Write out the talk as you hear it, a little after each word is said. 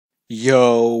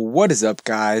Yo, what is up,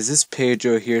 guys? It's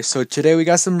Pedro here. So today we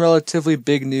got some relatively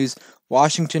big news.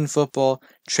 Washington football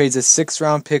trades a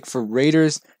sixth-round pick for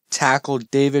Raiders tackle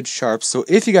David Sharpe. So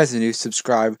if you guys are new,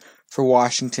 subscribe for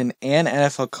Washington and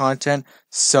NFL content.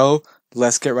 So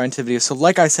let's get right into the video. So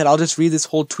like I said, I'll just read this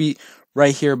whole tweet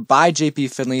right here by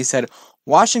JP Finley. He said,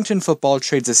 Washington football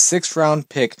trades a sixth-round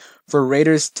pick for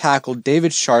Raiders tackle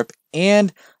David Sharpe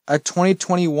and a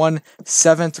 2021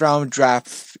 seventh-round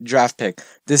draft pick.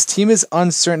 This team is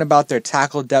uncertain about their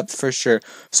tackle depth for sure.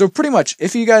 So pretty much,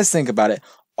 if you guys think about it,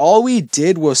 all we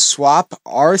did was swap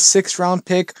our sixth-round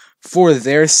pick for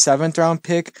their seventh-round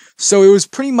pick. So it was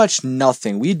pretty much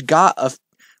nothing. We got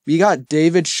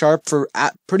David Sharpe for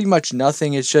pretty much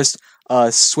nothing. It's just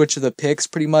a switch of the picks,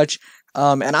 pretty much.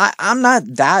 And I'm not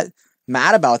that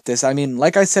mad about this. I mean,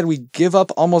 like I said, we give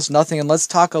up almost nothing, and let's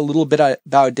talk a little bit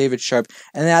about David Sharpe,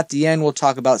 and then at the end we'll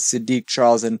talk about Saahdiq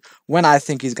Charles and when I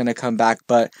think he's going to come back.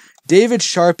 But David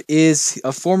Sharpe is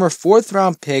a former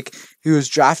fourth-round pick who was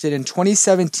drafted in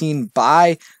 2017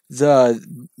 by the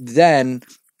then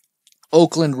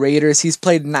Oakland Raiders. He's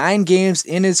played 9 games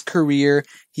in his career.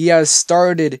 He has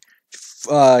started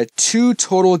 4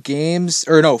 total games.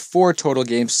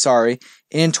 Sorry.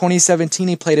 In 2017,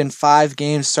 he played in 5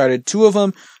 games, started 2 of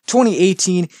them.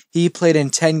 2018, he played in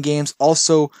 10 games,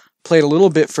 also played a little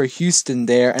bit for Houston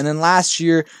there. And then last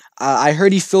year, I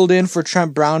heard he filled in for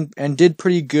Trent Brown and did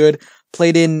pretty good,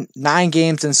 played in 9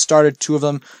 games and started 2 of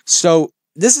them. So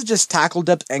this is just tackle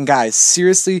depth. And guys,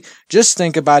 seriously, just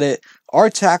think about it. Our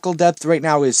tackle depth right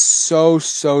now is so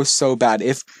bad.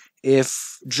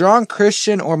 If John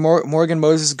Christian or Morgan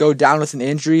Moses go down with an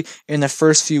injury in the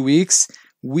first few weeks,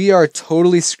 we are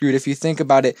totally screwed. If you think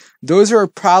about it, those are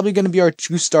probably going to be our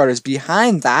 2 starters.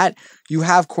 Behind that, you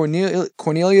have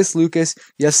Cornelius Lucas,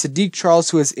 you have Saahdiq Charles,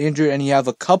 who is injured, and you have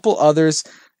a couple others,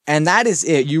 and that is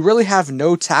it. You really have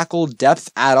no tackle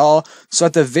depth at all. So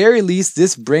at the very least,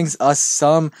 this brings us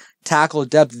some tackle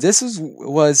depth. This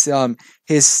was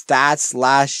his stats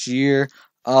last year.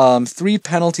 3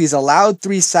 penalties, allowed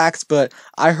 3 sacks, but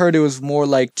I heard it was more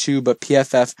like 2, but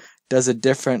PFF does a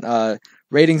different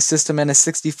rating system, and a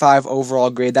 65 overall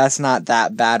grade. That's not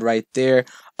that bad right there.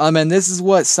 And this is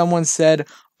what someone said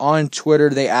on Twitter.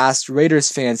 They asked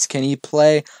Raiders fans, can he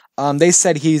play? They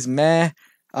said he's meh.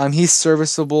 He's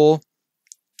serviceable.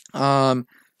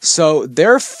 So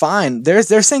they're fine. They're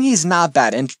saying he's not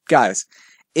bad. And guys,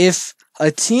 if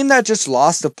a team that just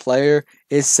lost a player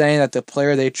is saying that the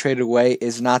player they traded away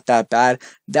is not that bad,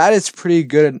 that is pretty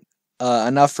good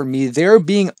enough for me. They're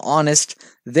being honest.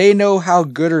 They know how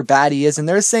good or bad he is, and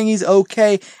they're saying he's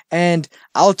okay, and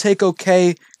I'll take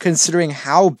okay considering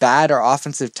how bad our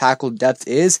offensive tackle depth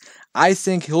is. I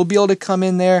think he'll be able to come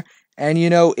in there, and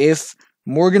if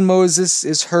Morgan Moses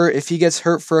is hurt, if he gets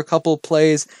hurt for a couple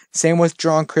plays, same with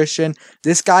John Christian,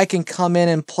 this guy can come in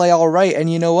and play all right.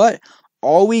 And you know what?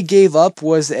 All we gave up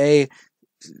was a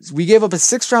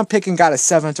 6th-round pick and got a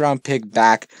 7th-round pick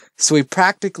back. So we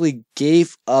practically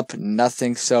gave up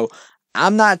nothing. So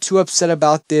I'm not too upset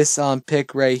about this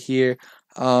pick right here.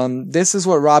 This is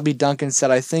what Robbie Duncan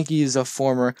said. I think he's a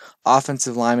former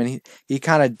offensive lineman. He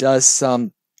kind of does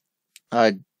some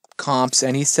comps,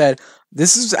 and he said,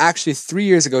 this is actually 3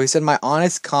 years ago. He said, my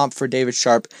honest comp for David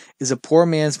Sharpe is a poor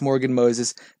man's Morgan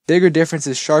Moses. Bigger difference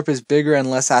is Sharpe is bigger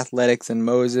and less athletic than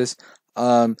Moses.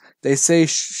 They say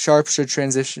Sharpe should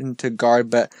transition to guard,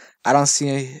 but I don't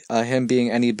see him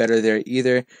being any better there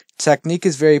either. Technique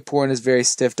is very poor and is very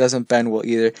stiff, doesn't bend well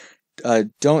either.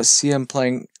 Don't see him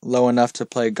playing low enough to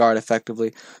play guard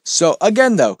effectively. So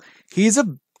again though, he's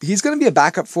going to be a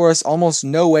backup for us. Almost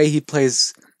no way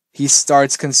he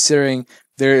starts, considering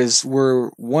we're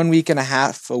 1 week and a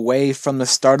half away from the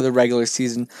start of the regular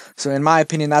season. So in my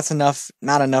opinion, that's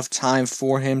not enough time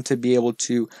for him to be able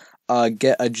to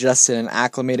get adjusted and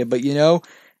acclimated. But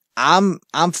I'm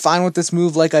fine with this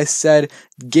move. Like I said,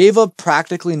 gave up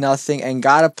practically nothing and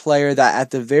got a player that at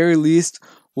the very least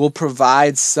will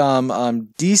provide some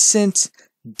decent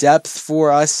depth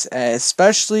for us,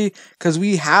 especially because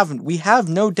we have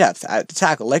no depth at the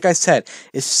tackle. Like I said,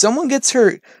 if someone gets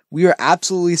hurt, we are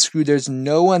absolutely screwed. There's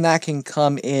no one that can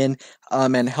come in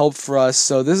and help for us.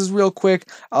 So this is real quick.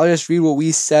 I'll just read what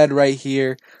we said right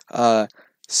here.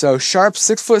 So Sharpe,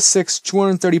 6'6",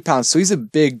 230 pounds. So he's a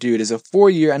big dude. He's a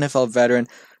 4-year NFL veteran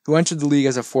who entered the league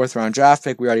as a 4th-round draft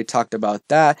pick. We already talked about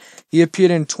that. He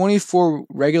appeared in 24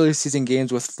 regular season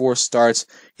games with 4 starts.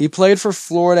 He played for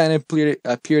Florida and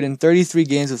appeared in 33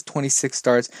 games with 26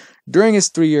 starts during his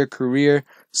 3-year career.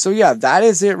 So yeah, that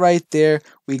is it right there.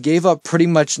 We gave up pretty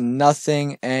much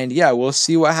nothing, and yeah, we'll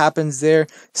see what happens there.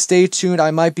 Stay tuned.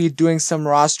 I might be doing some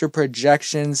roster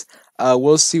projections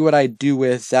we'll see what I do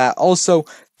with that. Also,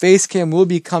 Facecam will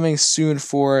be coming soon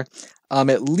for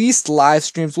at least live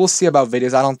streams. We'll see about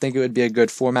videos. I don't think it would be a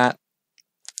good format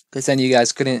because then you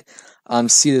guys couldn't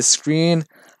see the screen.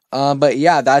 But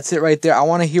yeah, that's it right there. I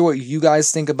want to hear what you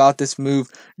guys think about this move.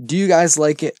 Do you guys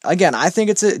like it? Again, I think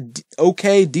it's a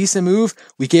okay, decent move.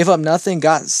 We gave up nothing,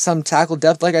 got some tackle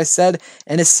depth, like I said,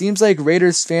 and it seems like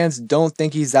Raiders fans don't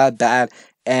think he's that bad,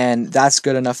 and that's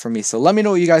good enough for me. So let me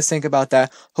know what you guys think about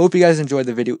that. Hope you guys enjoyed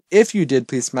the video. If you did,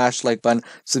 please smash the like button.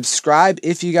 Subscribe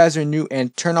if you guys are new,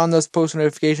 and turn on those post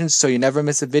notifications so you never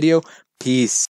miss a video. Peace.